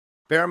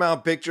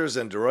Paramount Pictures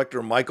and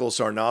director MICHAEL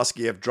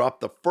SARNOSKI have dropped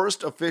the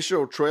first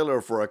official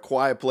trailer for A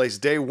Quiet Place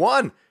Day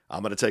 1.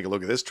 I'm going to take a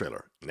look at this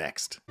trailer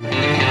next.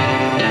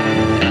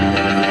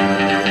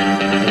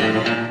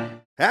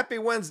 Happy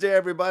Wednesday,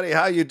 everybody.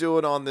 How you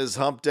doing on this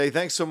hump day?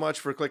 Thanks so much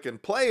for clicking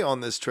play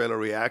on this trailer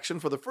reaction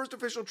for the first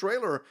official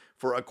trailer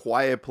for A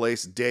Quiet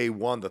Place Day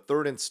 1, the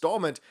third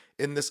installment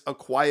in this A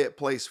Quiet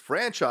Place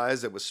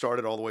franchise that was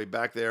started all the way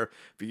back there a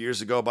few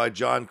years ago by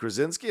John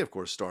KRASINSKI, of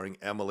course, starring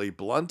Emily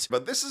Blunt.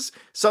 But this is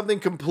something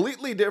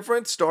completely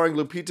different, starring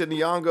Lupita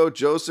Nyong'o,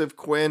 Joseph,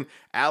 Quinn,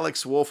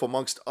 Alex Wolff,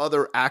 amongst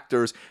other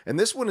actors. And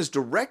this one is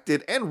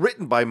directed and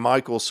written by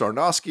MICHAEL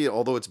SARNOSKI,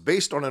 although it's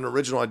based on an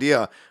original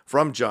idea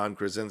from John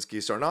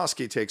KRASINSKI.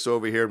 Sarnowski takes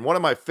over here, and one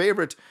of my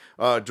favorite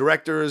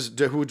directors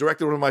who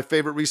directed one of my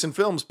favorite recent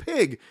films,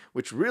 Pig,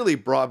 which really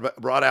brought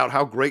out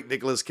how great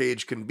Nicolas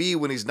Cage can be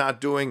when he's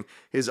not doing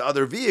his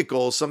other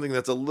vehicles, something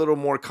that's a little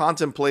more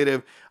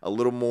contemplative, a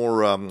little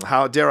more,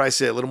 how dare I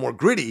say, a little more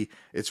gritty.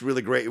 It's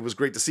really great. It was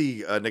great to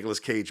see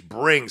Nicolas Cage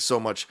bring so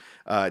much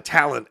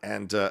talent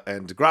and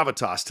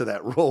gravitas to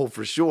that role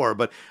for sure.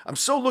 But I'm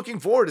so looking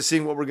forward to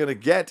seeing what we're going to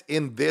get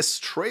in this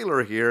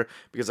trailer here,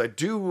 because I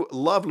do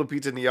love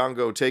Lupita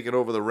Nyong'o taking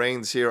over the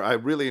reins here. I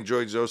really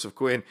enjoyed Joseph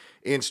Quinn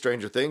in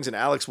Stranger Things, and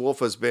Alex Wolff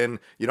has been,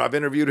 I've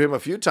interviewed him a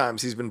few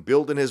times. He's been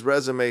building his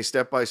resume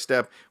step by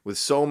step with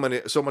so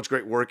much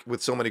great work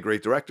with so many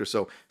great directors.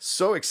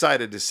 So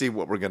excited to see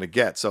what we're going to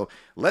get. So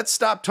let's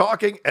stop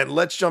talking and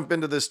let's jump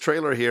into this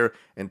trailer here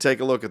and take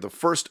a look at the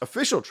first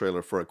official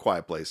trailer for A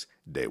Quiet Place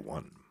Day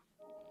 1.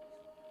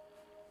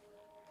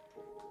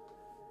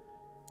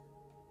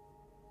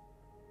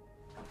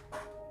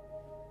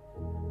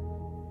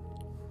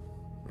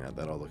 Yeah,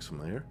 that all looks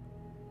familiar.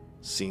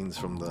 Scenes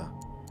from the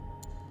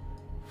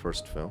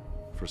first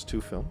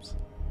two films.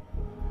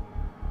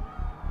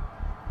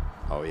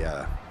 Oh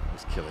yeah,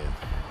 there's Killian.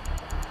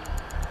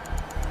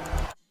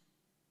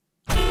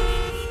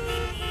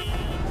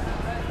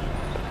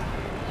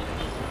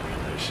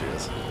 There she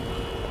is.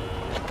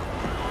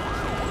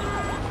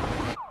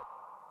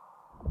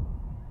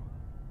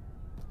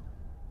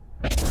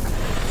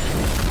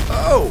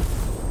 Oh!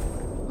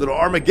 Little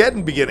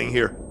Armageddon beginning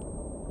here.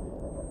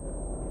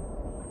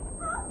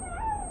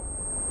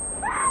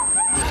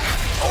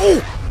 Oh!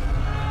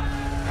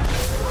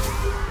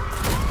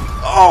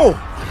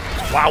 Oh!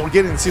 Wow, we're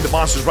getting to see the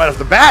monsters right off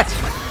the bat!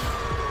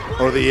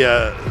 Or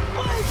the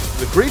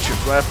creatures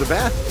right off the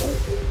bat.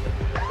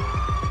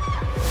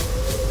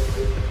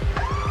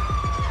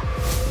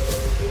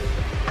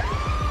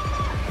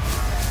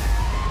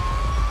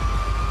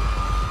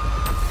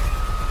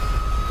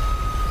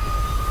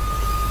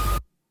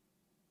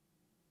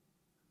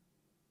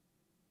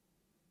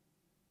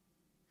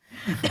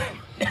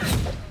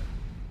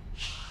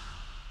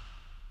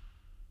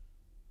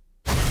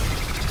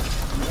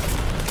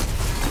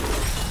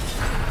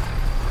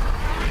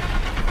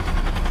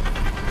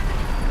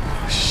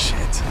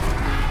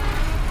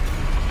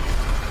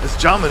 It's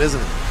Djimon,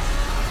 isn't it?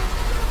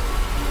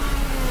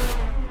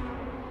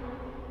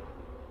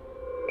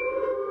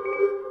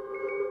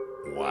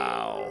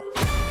 Wow.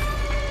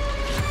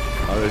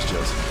 Oh, there's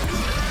Joseph.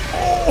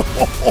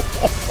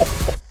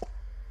 Oh!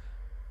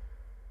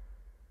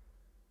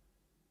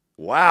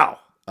 Wow.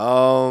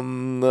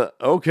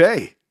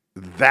 Okay.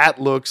 That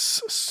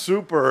looks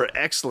super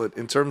excellent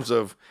in terms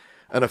of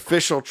an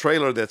official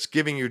trailer that's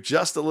giving you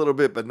just a little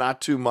bit, but not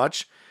too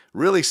much.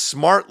 Really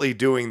smartly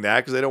doing that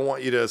because they don't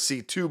want you to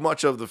see too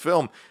much of the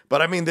film.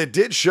 But I mean, they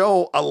did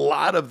show a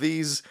lot of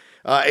these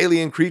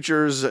alien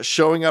creatures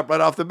showing up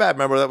right off the bat.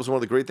 Remember, that was one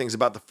of the great things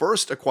about the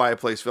first A Quiet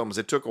Place films.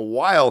 It took a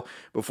while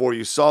before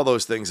you saw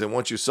those things, and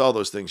once you saw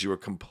those things, you were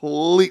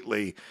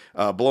completely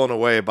blown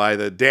away by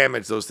the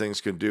damage those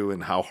things could do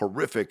and how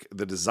horrific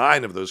the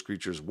design of those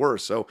creatures were.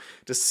 So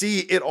to see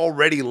it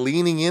already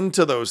leaning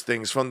into those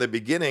things from the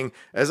beginning,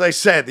 as I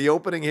said, the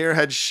opening here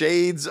had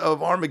shades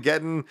of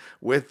Armageddon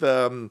with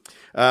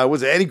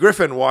was Eddie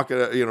Griffin walking,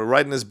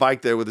 riding his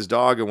bike there with his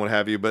dog and what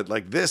have you. But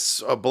like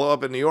this blow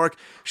up in New York,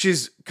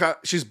 she's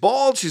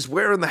bald, she's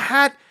wearing the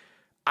hat.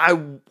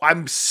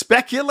 I'm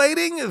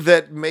speculating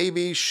that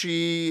maybe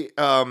she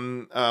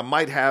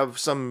might have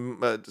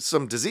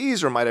some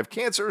disease or might have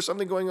cancer or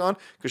something going on,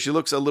 because she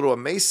looks a little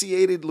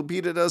emaciated,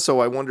 Lupita does. So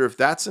I wonder if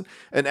that's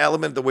an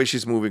element, the way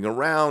she's moving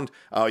around.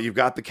 You've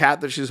got the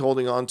cat that she's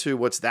holding on to.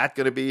 What's that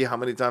going to be? How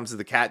many times is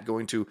the cat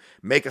going to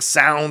make a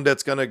sound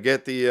that's going to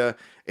get the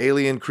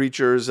alien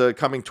creatures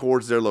coming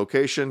towards their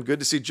location? Good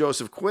to see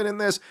Joseph Quinn in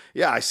this.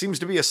 Yeah, he seems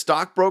to be a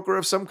stockbroker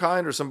of some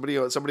kind, or somebody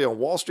on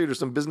Wall Street, or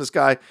some business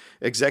guy,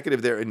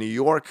 executive there in New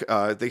York.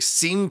 They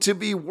seem to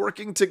be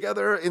working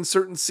together in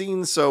certain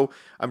scenes, so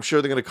I'm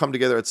sure they're going to come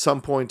together at some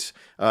point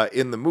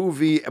in the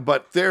movie.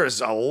 But there's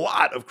a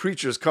lot of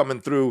creatures coming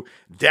through,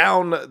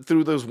 down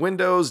through those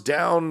windows,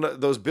 down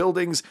those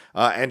buildings,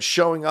 and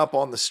showing up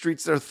on the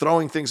streets. They're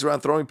throwing things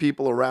around, throwing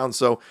people around.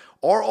 So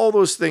are all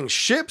those things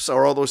ships?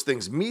 Are all those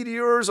things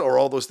meteors? Are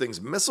all those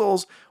things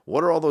missiles?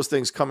 What are all those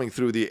things coming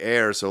through the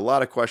air? So a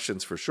lot of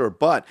questions for sure.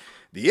 But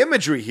The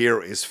imagery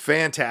here is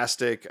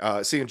fantastic.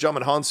 Seeing Djimon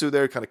and Hounsou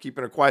there, kind of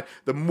keeping her quiet.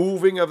 The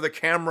moving of the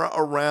camera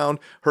around,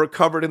 her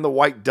covered in the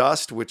white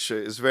dust, which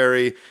is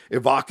very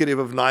evocative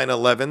of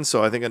 9/11.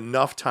 So I think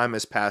enough time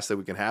has passed that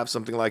we can have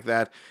something like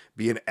that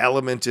be an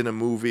element in a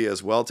movie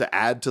as well to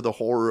add to the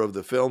horror of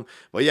the film.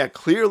 But yeah,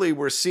 clearly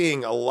we're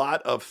seeing a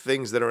lot of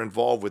things that are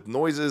involved with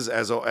noises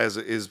as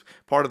is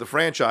part of the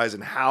franchise,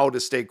 and how to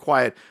stay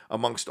quiet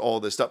amongst all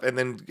this stuff, and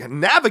then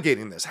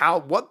navigating this,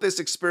 what this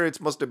experience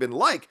must have been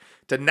like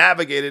to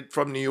navigate it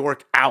from New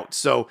York out.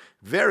 So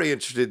very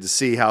interested to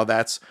see how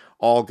that's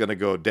all going to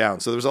go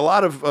down. So there was a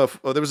lot of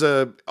there was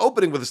a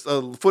opening with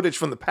footage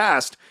from the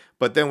past,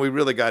 but then we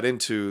really got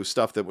into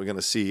stuff that we're going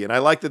to see. And I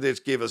like that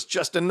it gave us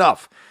just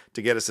enough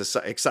to get us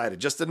excited,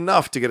 just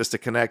enough to get us to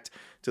connect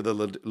to the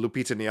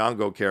Lupita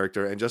Nyong'o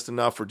character, and just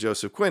enough for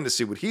Joseph Quinn to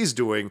see what he's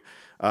doing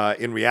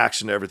in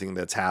reaction to everything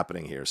that's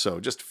happening here. So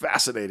just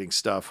fascinating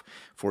stuff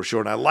for sure.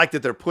 And I like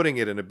that they're putting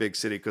it in a big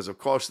city, because of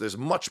course there's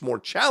much more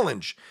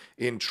challenge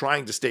in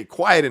trying to stay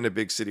quiet in a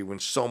big city when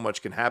so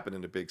much can happen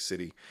in a big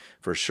city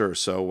for sure.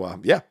 So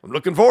yeah, I'm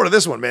looking forward to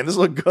this one, man. This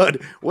looked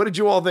good. What did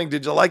you all think?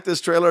 Did you like this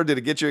trailer? Did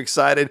it get you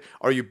excited?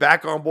 Are you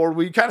back on board?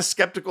 Were you kind of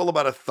skeptical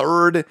about a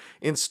third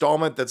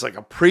installment that's like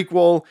a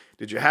prequel?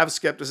 Did you have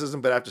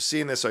skepticism, but after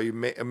seeing this, are you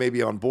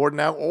maybe on board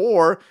now?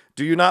 Or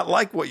do you not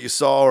like what you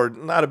saw, or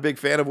not a big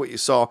fan of what you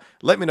saw?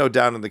 Let me know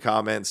down in the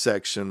comment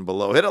section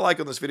below. Hit a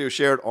like on this video,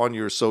 share it on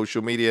your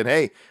social media, and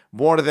hey,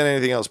 more than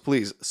anything else,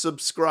 please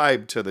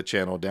subscribe to the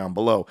channel down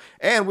below.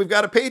 And we've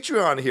got a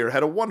Patreon here.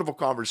 Had a wonderful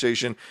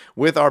conversation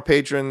with our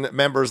patron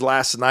members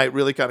last night,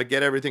 really kind of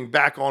get everything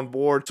back on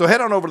board. So head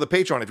on over to the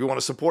Patreon if you want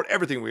to support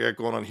everything we got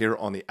going on here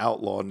on the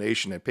Outlaw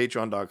Nation at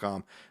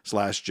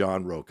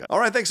patreon.com/John Rocha. All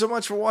right, thanks so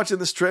much for watching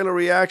this trailer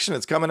reaction.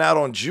 It's coming out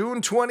on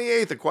June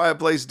 28th, A Quiet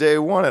Place Day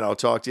 1, and I'll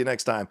talk to you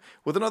next time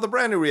with another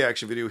brand new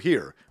reaction video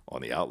here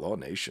on the Outlaw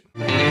Nation.